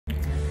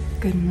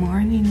Good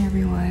morning,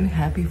 everyone.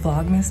 Happy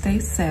Vlogmas Day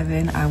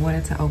 7. I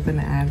wanted to open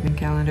the advent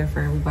calendar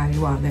for everybody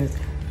while there's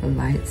the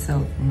light,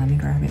 so let me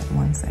grab it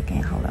 1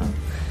 second. Hold on.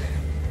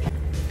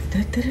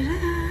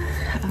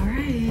 All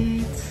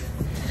right.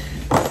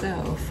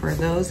 So for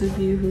those of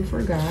you who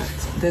forgot,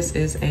 this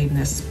is a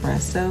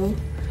Nespresso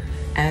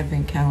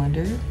advent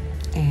calendar,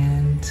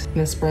 and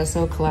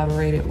Nespresso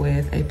collaborated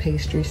with a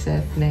pastry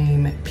chef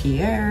named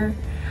Pierre.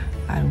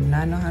 I do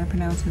not know how to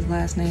pronounce his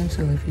last name,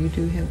 so if you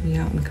do, help me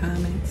out in the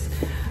comments.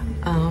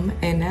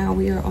 And now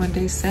we are on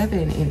day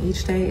 7, and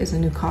each day is a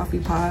new coffee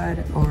pod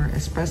or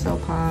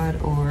espresso pod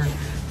or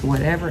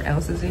whatever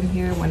else is in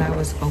here. When I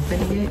was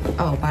opening it,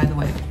 oh, by the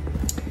way,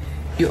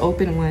 you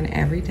open one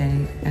every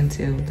day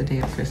until the day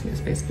of Christmas,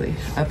 basically,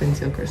 up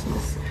until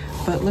Christmas.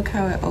 But look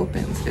how it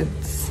opens.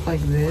 It's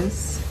like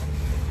this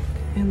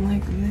and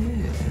like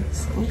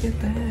this. Look at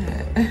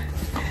that.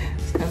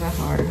 It's kind of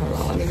hard. Hold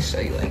on, let me show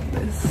you like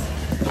this.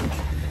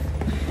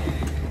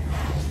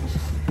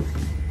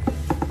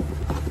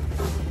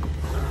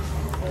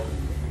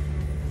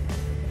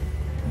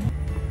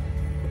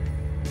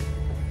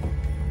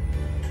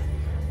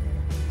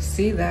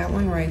 See that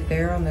one right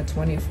there on the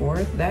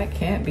 24th? That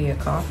can't be a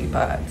coffee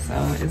pod, so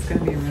it's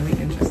gonna be really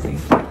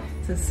interesting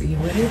to see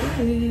what it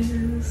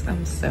is.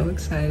 I'm so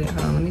excited.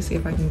 Hold on, let me see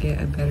if I can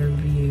get a better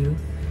view.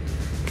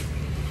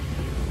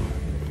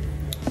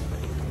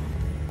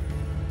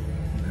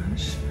 Not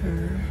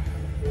sure.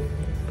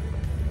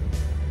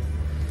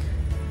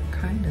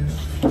 Kind of.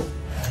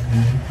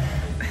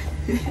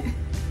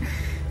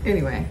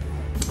 Anyway,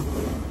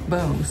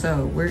 boom.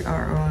 So we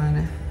are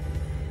on.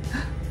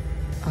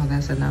 Oh,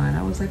 that's a 9.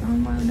 I was like, oh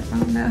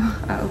no,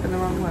 I opened the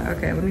wrong one.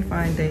 Okay, let me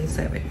find day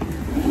 7.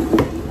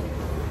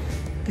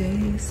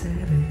 Day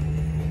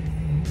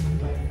 7.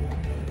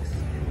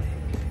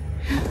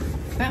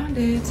 Found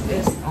it.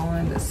 It's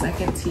on the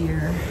 2nd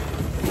tier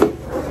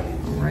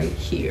right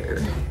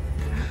here.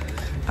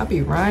 I'll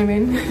be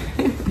rhyming.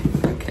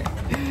 Okay.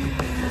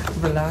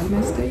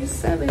 Vlogmas Day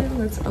 7.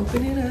 Let's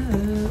open it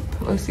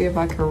up. Let's see if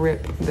I can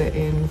rip the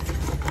end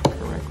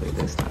correctly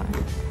this time.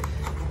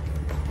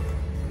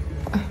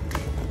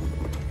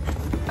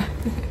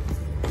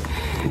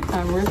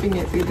 I'm ripping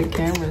it through the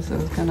camera, so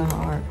it's kind of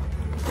hard.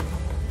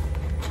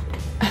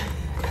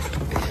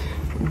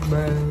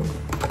 Bro,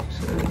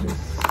 should I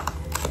just...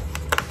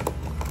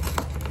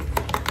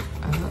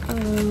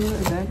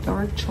 is that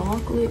dark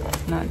chocolate?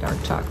 Not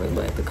dark chocolate,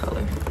 but the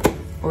color.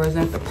 Or is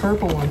that the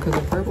purple one? Because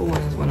the purple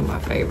one is one of my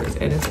favorites,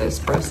 and it's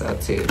espresso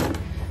too.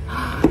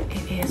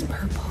 It is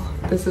purple.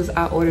 This is,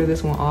 I order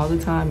this one all the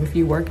time. If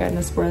you work at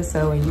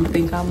Nespresso and you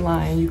think I'm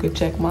lying, you could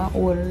check my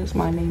orders.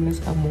 My name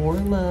is Amore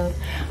Love.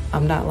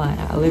 I'm not lying.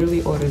 I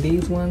literally order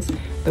these ones,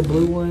 the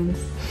blue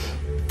ones,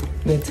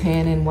 the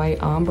tan and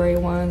white ombre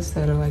ones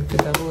that are like the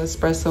double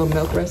espresso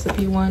milk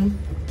recipe one.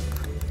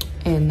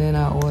 And then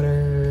I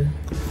order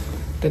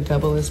the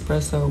double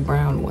espresso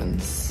brown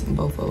ones,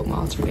 both of them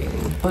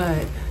alternating.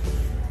 But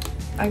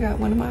I got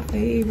one of my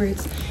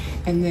favorites.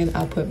 And then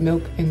I put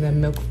milk in the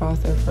milk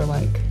frother for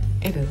like,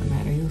 it doesn't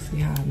matter, you'll see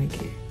how I make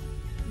it.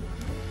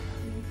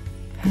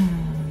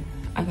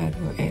 I gotta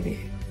do an edit.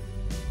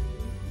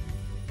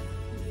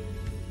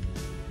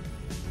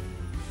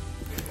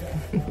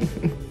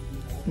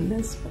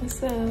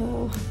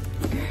 Nespresso.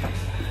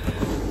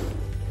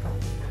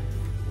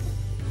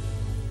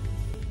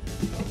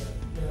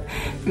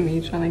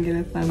 Me trying to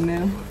get a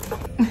thumbnail.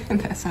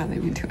 That's how they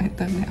be doing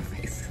thumbnail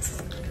faces.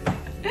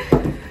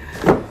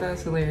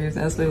 That's hilarious.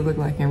 That's what it look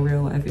like in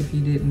real life if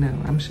you didn't know.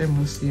 I'm sure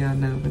most of y'all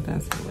know, but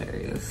that's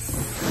hilarious.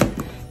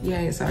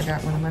 Yay, so I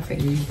got one of my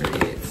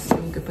favorites. So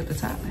you could put the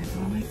top back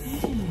on like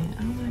that.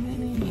 Oh my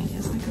goodness.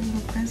 It's like a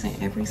little present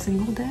every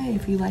single day.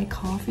 If you like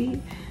coffee,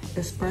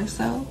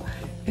 espresso,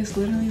 it's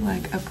literally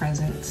like a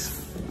present.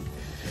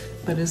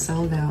 But it's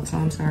sold out, so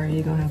I'm sorry.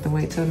 You're gonna have to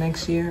wait till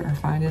next year or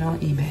find it on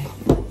eBay.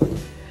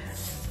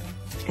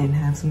 And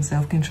have some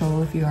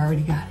self-control if you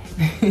already got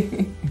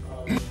it.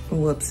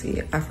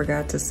 Whoopsie, I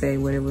forgot to say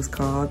what it was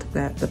called.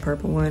 That the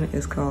purple one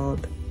is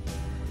called,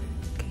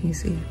 can you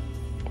see?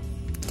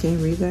 Can you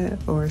read that,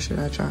 or should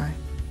I try?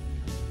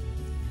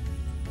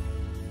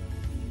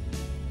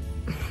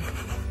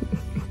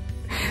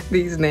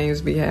 These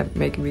names be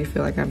making me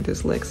feel like I'm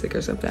dyslexic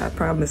or something. I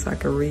promise I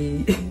can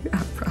read.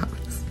 I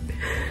promise.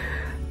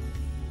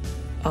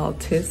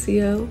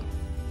 Altisio?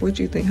 What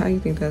you think? How you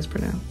think that's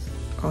pronounced?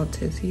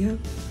 Altisio?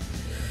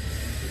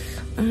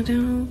 I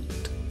don't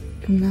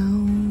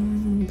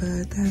know,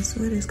 but that's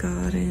what it's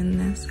called, and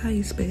that's how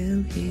you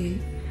spell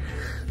it.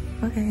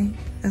 Okay,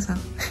 that's all.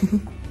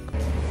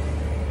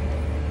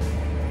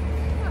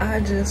 I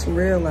just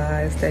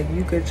realized that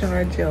you could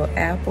charge your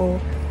Apple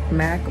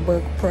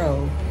MacBook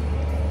Pro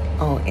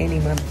on any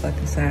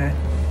motherfucking side.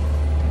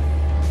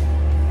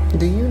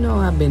 Do you know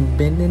I've been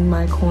bending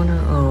my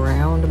corner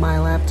around my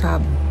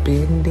laptop,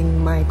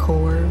 bending my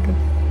cord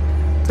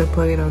to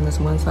put it on this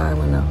one side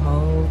when the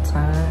whole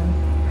time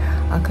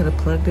I could have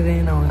plugged it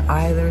in on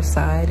either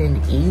side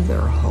in either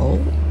hole?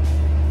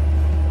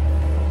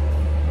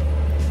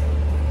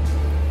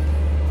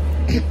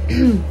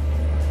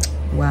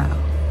 Wow.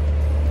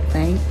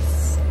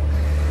 thanks.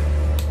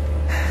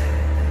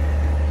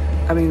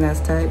 I mean, that's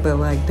tight, but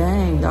like,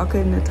 dang, y'all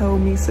couldn't have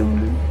told me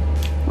sooner.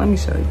 Let me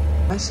show you.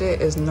 My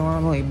shit is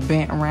normally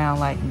bent around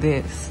like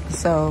this.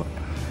 So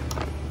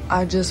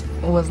I just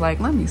was like,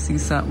 let me see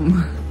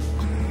something.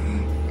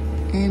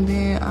 And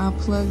then I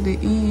plugged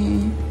it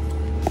in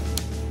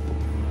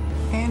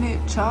and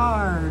it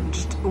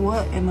charged.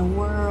 What in the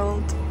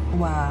world?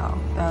 Wow,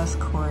 that's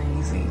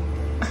crazy.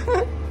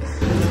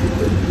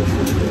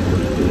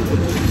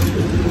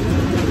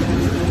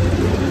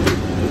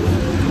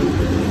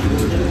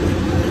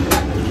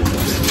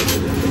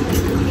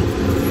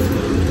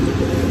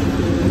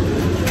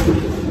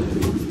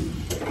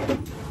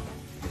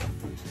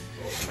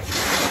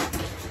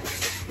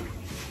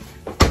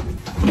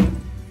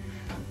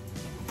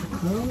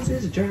 Clothes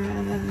is dry,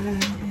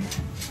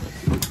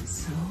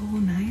 so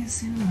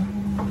nice and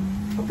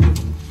warm,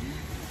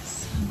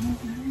 so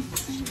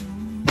nice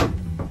and warm.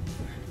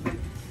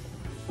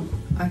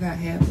 I got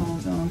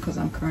headphones on because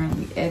I'm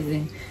currently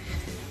editing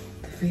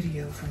the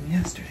video from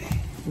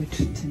yesterday, which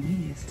to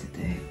me is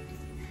today.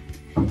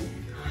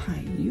 How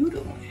you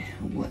doing?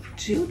 What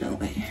you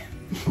doing?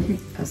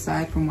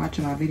 Aside from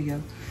watching my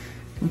video,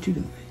 what you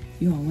doing?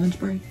 You on lunch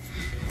break?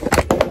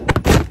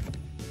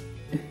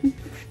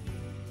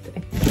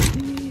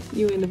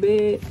 You in the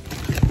bed?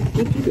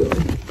 What you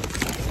doing?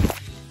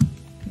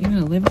 You in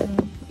the living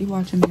room? You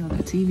watching me on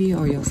the TV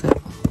or your cell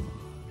phone?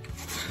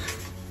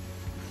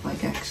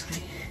 Like,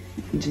 actually,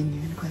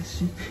 genuine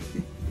question.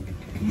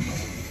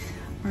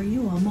 Are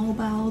you a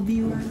mobile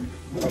viewer?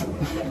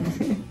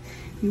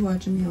 You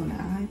watching me on the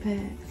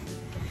iPad?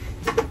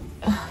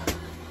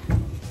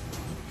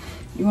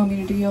 You want me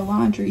to do your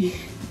laundry?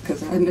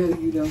 Because I know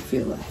you don't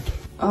feel like it.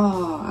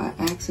 Oh, I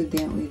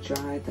accidentally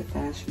dried the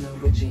Fashion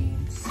Nova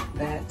jeans.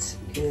 That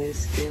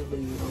is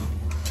illegal.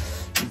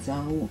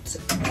 Don't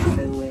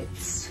do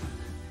it.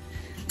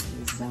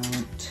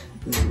 Don't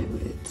do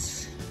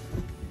it.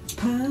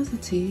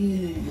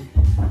 Positive.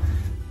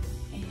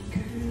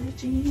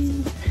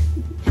 Encouraging.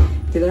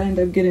 Did I end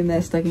up getting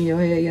that stuck in your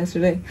head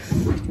yesterday?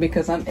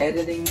 Because I'm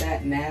editing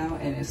that now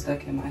and it's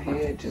stuck in my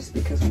head just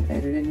because I'm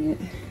editing it.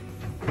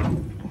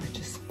 Which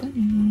is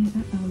funny.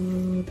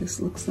 Uh-oh, this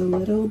looks a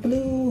little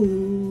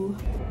blue.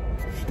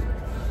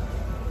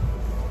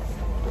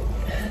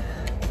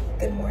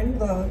 Good morning,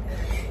 vlog.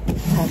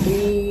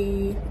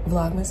 Happy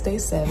Vlogmas Day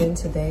 7.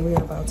 Today we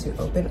are about to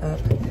open up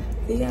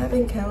the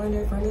advent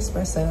calendar for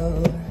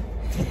Nespresso.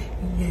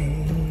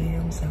 Yay,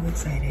 I'm so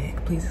excited.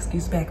 Please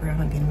excuse the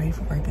background. I'm getting ready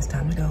for work. It's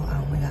time to go.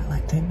 I only got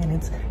like 10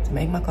 minutes to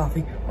make my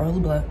coffee, roll the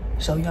blunt,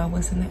 show y'all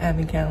what's in the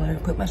advent calendar,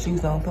 put my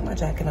shoes on, put my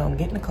jacket on,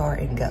 get in the car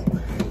and go.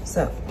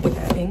 So with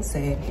that being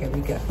said, here we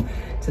go.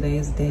 Today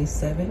is day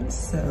 7,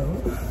 so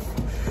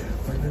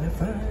we're gonna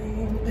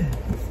find,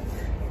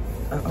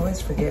 I always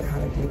forget how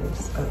to do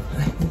this. Oh.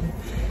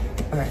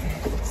 All right,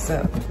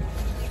 so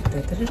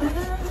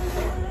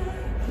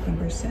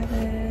number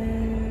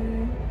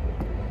 7.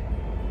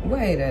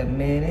 Wait a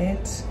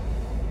minute.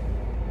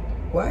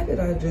 Why did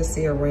I just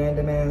see a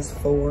random ass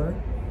 4?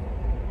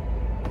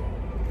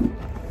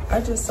 I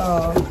just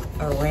saw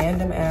a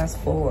random ass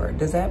 4.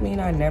 Does that mean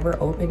I never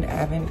opened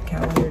advent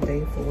calendar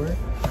day 4?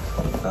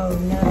 Oh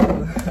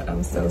no,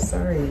 I'm so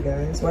sorry you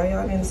guys. Why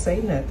y'all didn't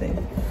say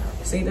nothing?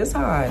 See, this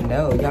how I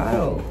know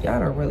y'all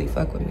don't really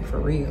fuck with me for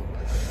real.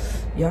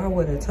 Y'all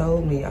would have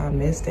told me I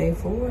missed day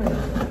 4.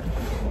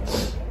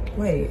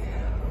 Wait,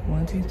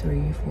 1, 2,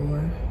 3,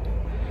 4.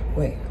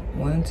 Wait,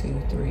 1,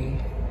 2, 3,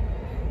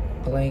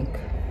 blank,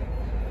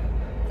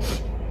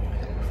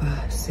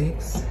 5,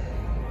 6.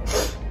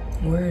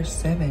 Where's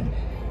 7?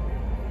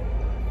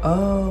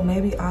 Oh,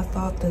 maybe I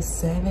thought the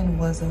 7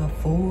 was a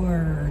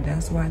 4.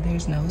 That's why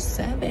there's no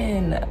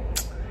 7.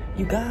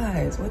 You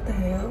guys, what the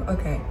hell?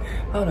 Okay,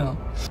 hold on.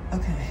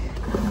 Okay,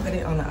 put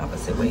it on the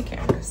opposite way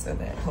camera so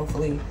that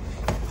hopefully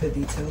the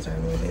details are a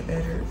little bit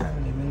better. I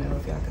don't even know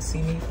if y'all can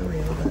see me for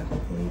real, but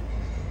hopefully,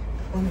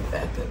 let me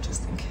back up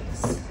just in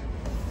case.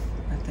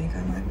 I think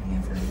I might be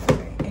in for it.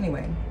 Okay,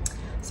 anyway,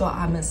 so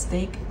I've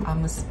mistaken.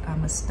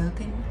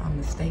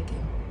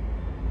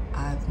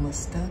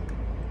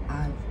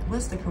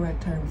 What's the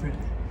correct term for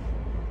that?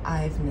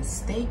 I've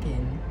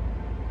mistaken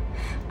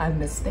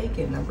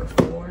number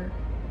 4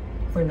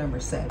 for number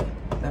 7.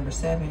 Number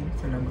 7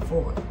 for number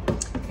 4.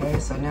 Okay,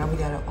 so now we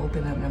gotta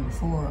open up number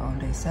 4 on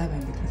day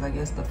 7 because I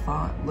guess the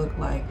font looked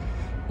like,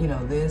 you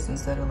know, this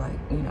instead of like,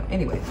 you know,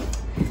 anyway.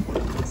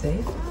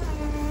 Say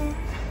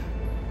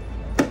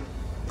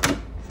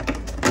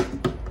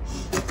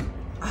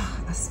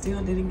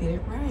still didn't get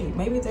it right.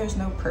 Maybe there's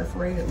no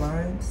perforated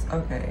lines.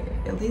 Okay,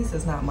 at least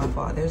it's not my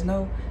fault. There's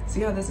no, see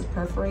how this is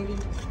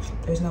perforated?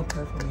 There's no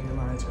perforated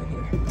lines right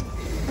here.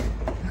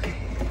 Okay,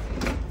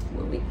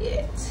 what we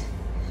get?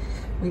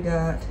 We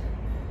got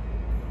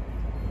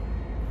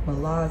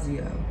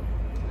Malazio.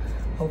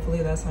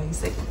 Hopefully that's how you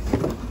say it.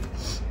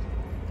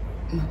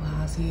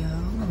 Malazio.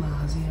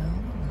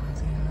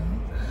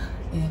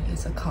 And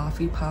it's a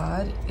coffee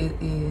pod. It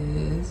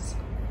is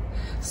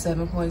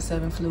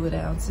 7.7 fluid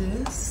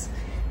ounces.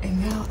 And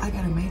now I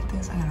gotta make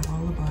this. I gotta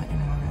roll the blunt and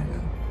then I gotta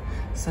go.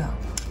 So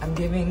I'm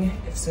giving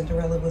if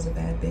Cinderella was a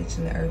bad bitch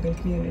in the urban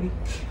community,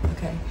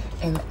 okay?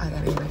 And I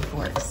gotta be ready for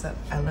work. So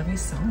I love you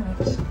so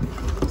much.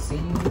 See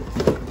you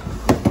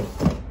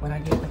when I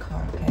get in the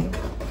car, okay?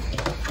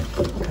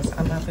 Because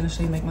I'm not gonna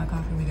show you make my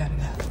coffee. We gotta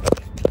go.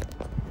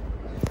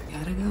 We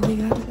gotta go, we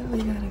gotta go, we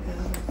gotta go.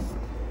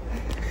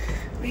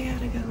 We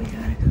gotta go, we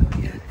gotta go,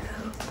 we gotta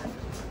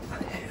go.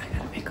 Okay, I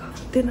gotta make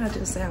coffee. Didn't I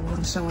just say I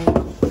wasn't showing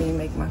me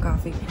make my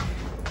coffee?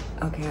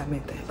 Okay, I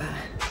meant that. Bye.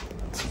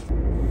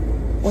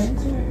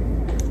 Winter,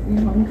 you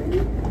hungry?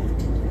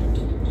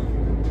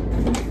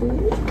 Some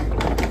food?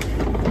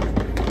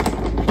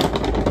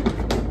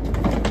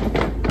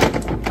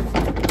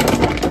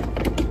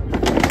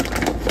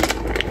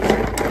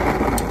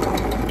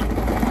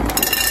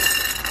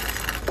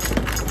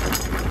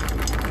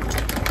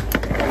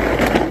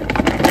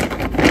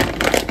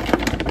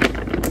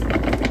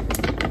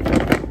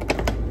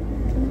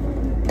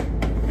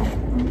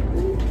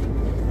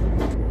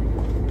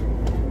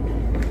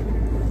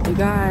 You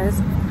guys,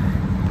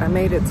 I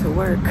made it to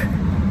work.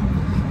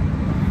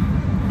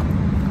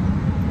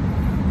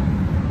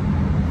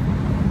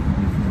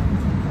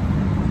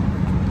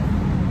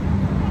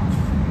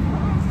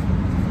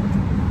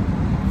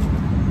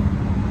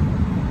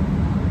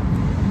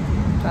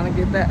 Trying to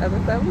get that other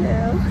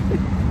thumbnail.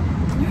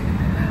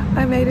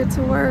 I made it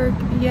to work,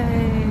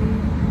 yay.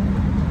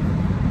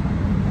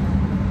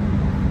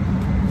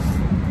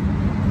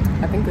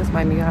 I think this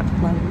might be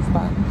my new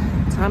spot.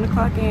 Time to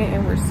clock in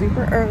and we're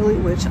super early,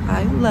 which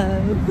I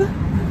love.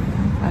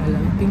 I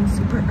love being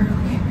super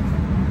early.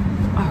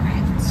 All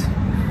right,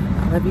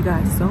 I love you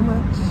guys so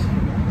much.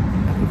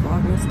 Happy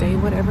Vlogmas day,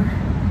 whatever.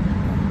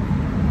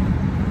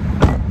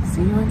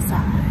 See you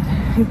inside.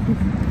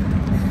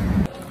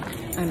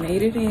 I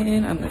made it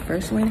in, I'm the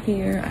first one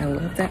here. I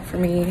love that for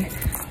me.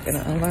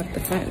 Gonna unlock the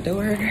front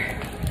door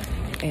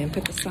and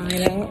put the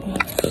sign out.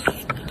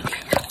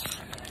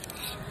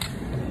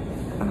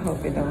 I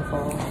hope it don't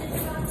fall.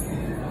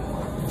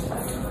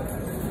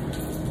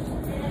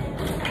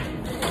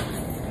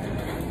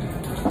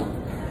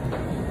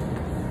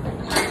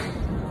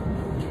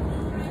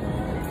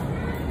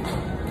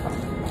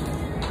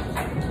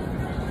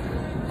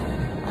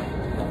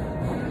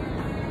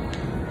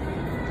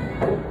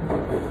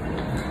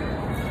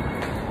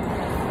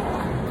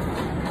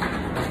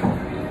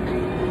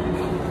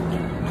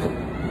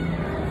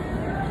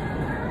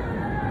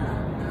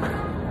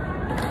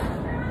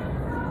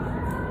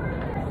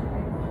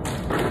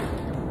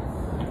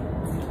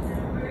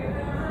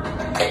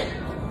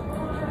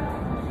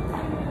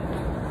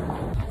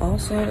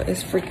 Also,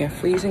 it's freaking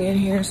freezing in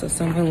here, so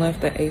someone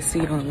left the AC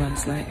on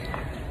last night.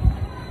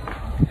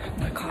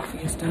 My coffee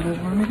is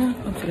done warming up.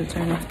 I'm gonna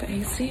turn off the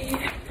AC.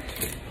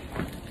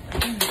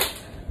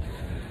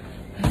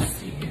 Let's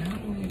see, how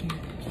do we do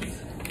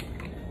this?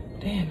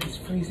 Damn, it's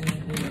freezing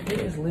in here. It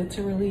is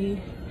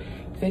literally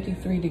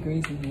 53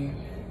 degrees in here.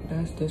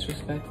 That's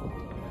disrespectful.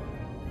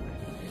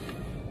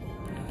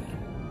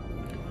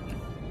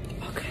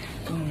 Okay,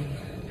 boom.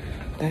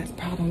 That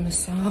problem is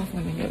solved.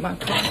 Let me get my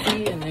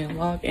coffee and then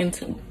log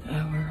into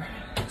our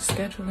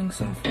scheduling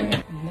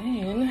software. And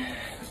then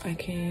I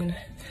can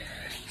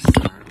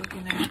start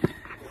looking at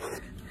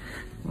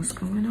what's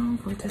going on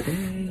for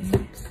today.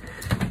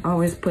 I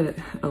always put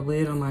a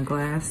lid on my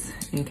glass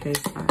in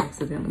case I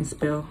accidentally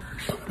spill.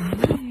 All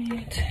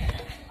right.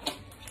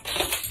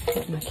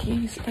 Put my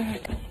keys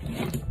back. All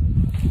right,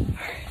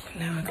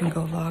 now I can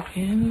go log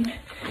in.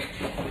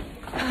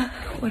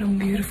 What a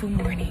beautiful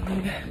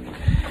morning.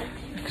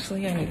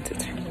 Actually, I need to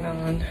turn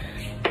on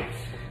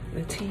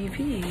the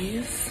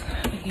TVs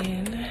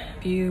again.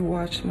 If you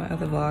watched my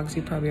other vlogs,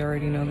 you probably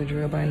already know the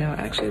drill by now.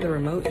 Actually, the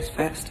remote is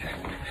faster.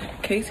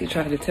 Casey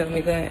tried to tell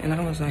me that, and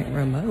I was like,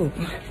 remote?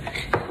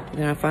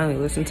 Then I finally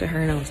listened to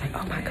her, and I was like,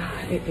 oh my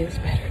God, it is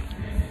better.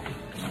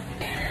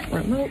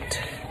 Remote.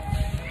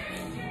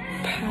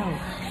 Power.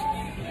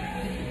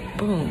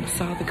 Boom,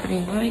 saw the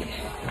green light.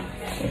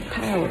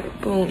 Power.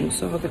 Boom,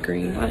 saw the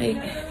green light.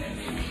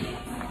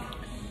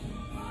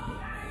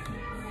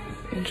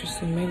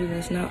 Interesting, maybe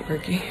that's not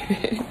working.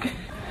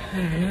 I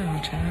don't know,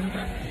 child.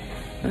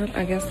 Oh,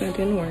 I guess that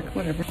didn't work,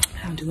 whatever.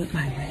 I'll do it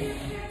my way.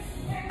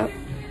 Oh,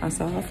 I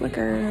saw a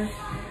flicker.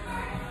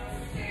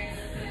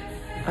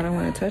 I don't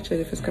want to touch it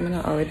if it's coming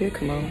out. Oh, it did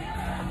come on.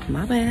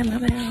 My bad, my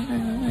bad, my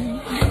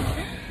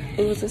bad.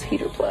 It was this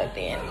heater plugged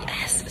in.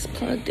 Yes, it's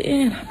plugged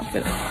in. I'm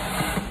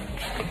gonna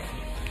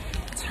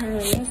turn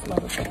this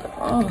motherfucker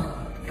on.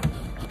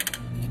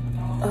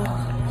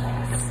 Oh.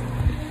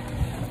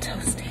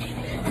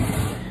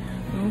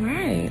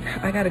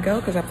 I gotta go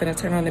because I'm gonna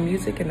turn on the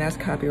music and that's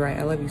copyright.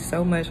 I love you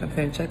so much. I'm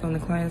gonna check on the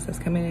clients that's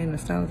coming in. The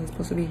stylist is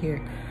supposed to be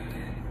here.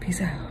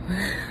 Peace out.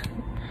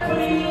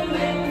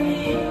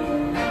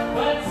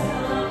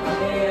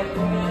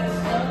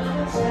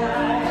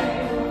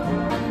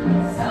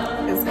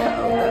 It's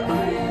cold.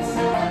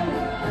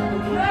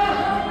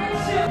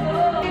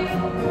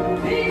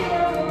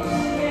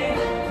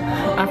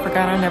 I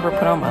forgot I never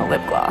put on my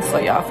lip gloss, so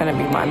y'all finna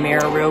be my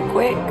mirror real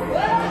quick.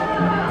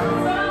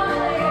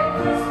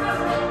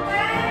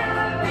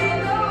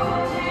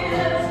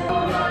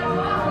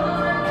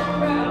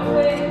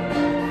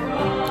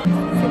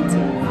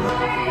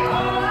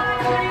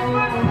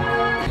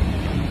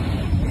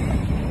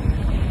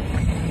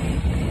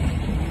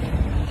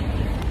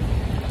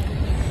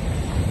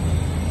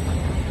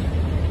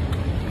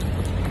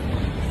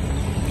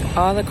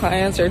 All the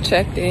clients are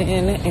checked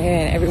in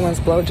and everyone's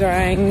blow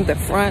drying the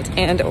front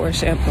and or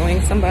shampooing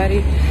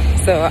somebody.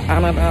 So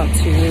I'm about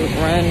to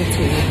run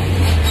to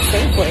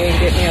Safeway and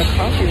get me a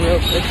coffee real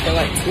quick for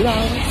like $2.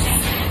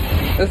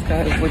 This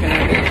guy is looking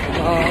at his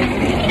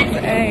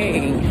vlog.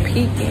 Dang,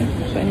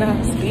 peeking, but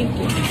not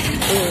speaking.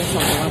 There's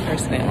only one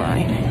person in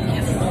line.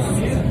 Yes.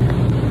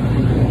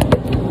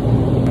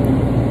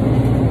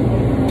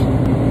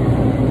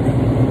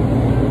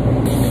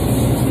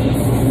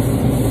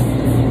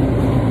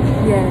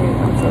 Yay,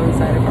 I'm so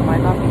excited for my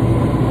coffee.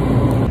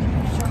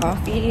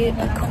 Coffee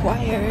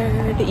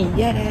acquired,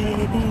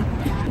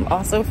 yay.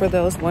 Also, for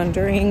those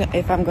wondering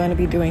if I'm going to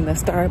be doing the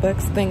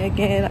Starbucks thing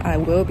again, I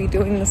will be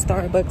doing the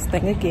Starbucks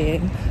thing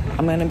again.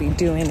 I'm going to be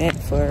doing it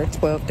for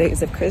 12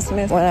 days of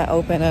Christmas when I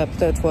open up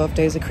the 12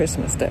 days of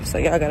Christmas stuff. So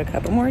y'all got a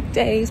couple more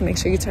days. Make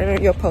sure you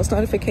turn your post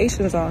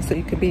notifications on so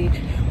you could be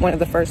one of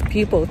the first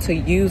people to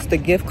use the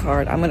gift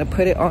card. I'm going to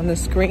put it on the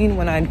screen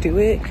when I do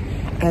it.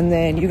 And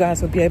then you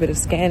guys will be able to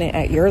scan it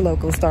at your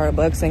local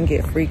Starbucks and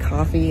get free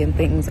coffee and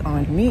things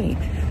on me.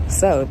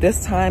 So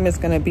this time it's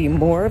gonna be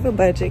more of a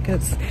budget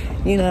because,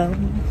 you know,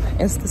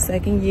 it's the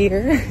second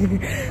year.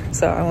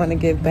 So I wanna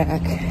give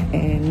back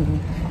and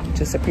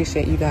just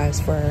appreciate you guys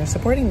for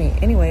supporting me.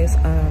 Anyways,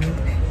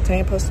 turn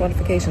your post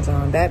notifications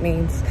on. That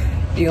means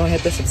you're gonna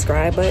hit the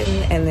subscribe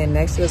button, and then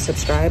next to the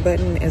subscribe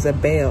button is a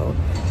bell.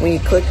 When you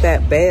click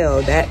that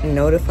bell, that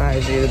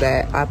notifies you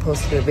that I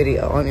posted a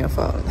video on your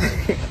phone.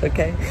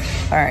 Okay?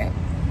 All right.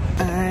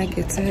 I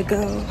get to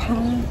go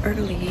home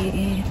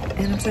early,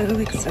 and I'm so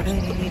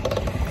excited.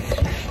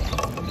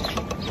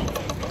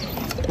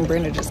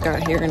 Brenda just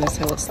got here and it's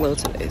hella slow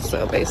today,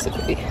 so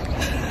basically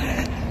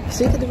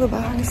she could do it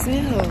by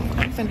herself.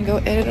 I'm finna go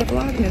edit a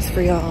Vlogmas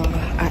for y'all.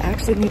 I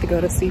actually need to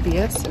go to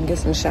CVS and get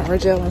some shower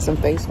gel and some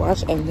face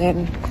wash, and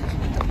then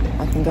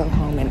I can go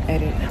home and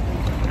edit.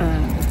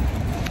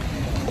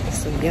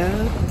 So yeah,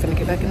 I'm finna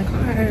get back in the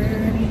car.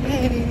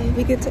 Yay,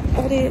 we get to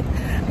edit.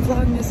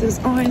 Vlogmas is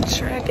on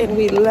track and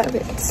we love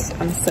it.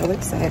 I'm so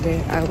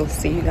excited. I will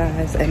see you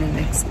guys in the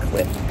next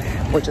clip,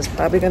 which is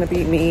probably gonna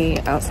be me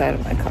outside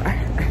of my car.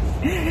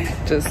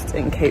 Just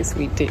in case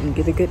we didn't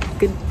get a good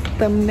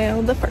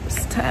thumbnail the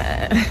first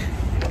time.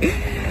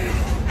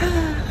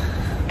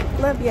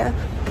 Love ya.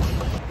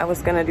 I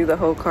was gonna do the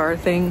whole car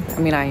thing. I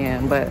mean, I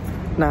am, but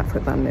not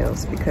for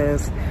thumbnails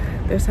because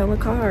there's hella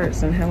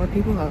cars and hella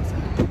people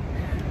outside.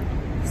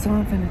 So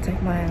I'm gonna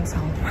take my ass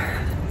home.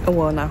 Oh,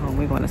 well, not home.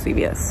 We're going to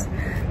CVS.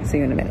 See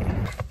you in a minute.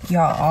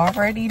 Y'all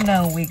already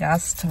know we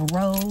got to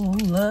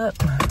roll up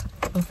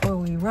before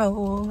we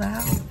roll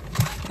out.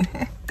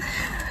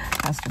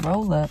 Has to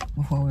roll up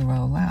before we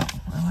roll out.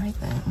 I like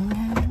that.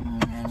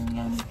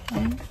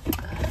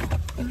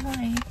 Good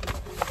night.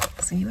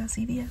 See you at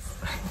CVS.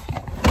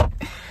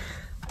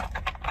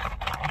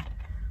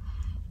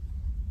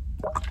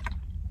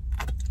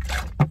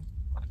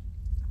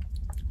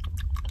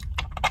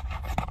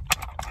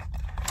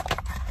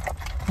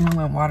 You know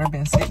when water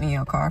been sitting in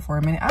your car for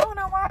a minute? I don't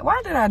know why.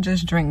 Why did I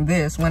just drink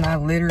this when I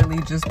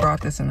literally just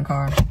brought this in the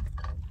car?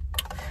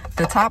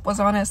 The top was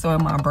on it, so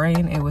in my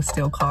brain, it was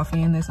still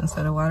coffee in this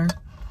instead of water.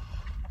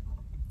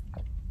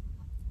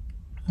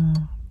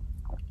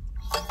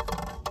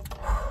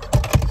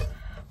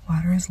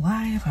 Water is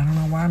life. I don't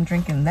know why I'm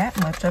drinking that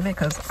much of it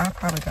because I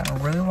probably got a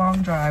really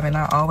long drive and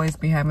I always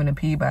be having to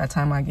pee by the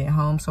time I get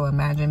home. So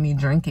imagine me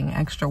drinking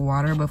extra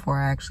water before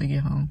I actually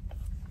get home.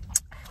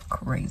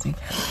 Crazy.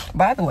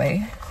 By the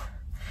way,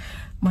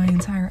 my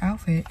entire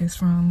outfit is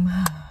from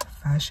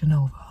Fashion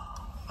Nova.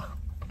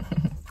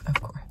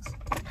 Of course.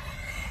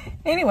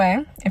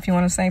 Anyway, if you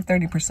want to save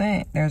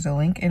 30%, there's a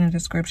link in the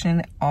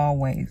description.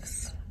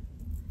 Always.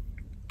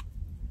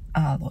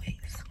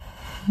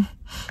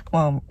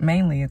 Well,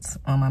 mainly it's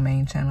on my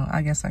main channel.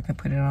 I guess I could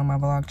put it on my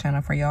vlog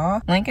channel for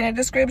y'all. Link in the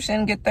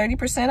description. Get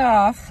 30%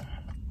 off.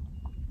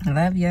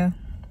 Love ya.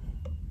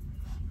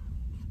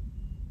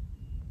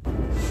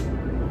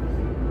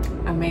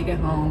 I made it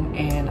home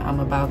and I'm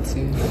about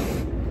to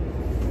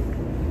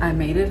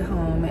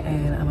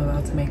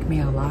make me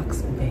a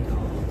lox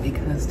bagel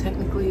because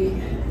technically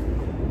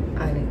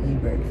I didn't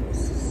eat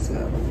breakfast.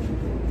 So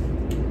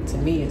to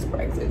me it's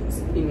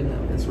breakfast, even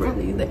though it's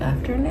really the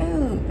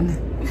afternoon.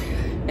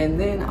 And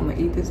then I'm gonna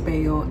eat this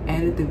bagel,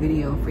 edit the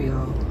video for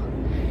y'all,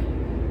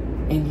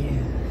 and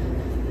yeah.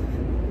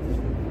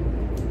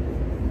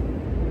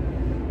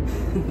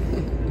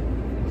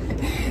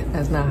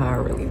 That's not how I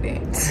really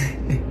dance.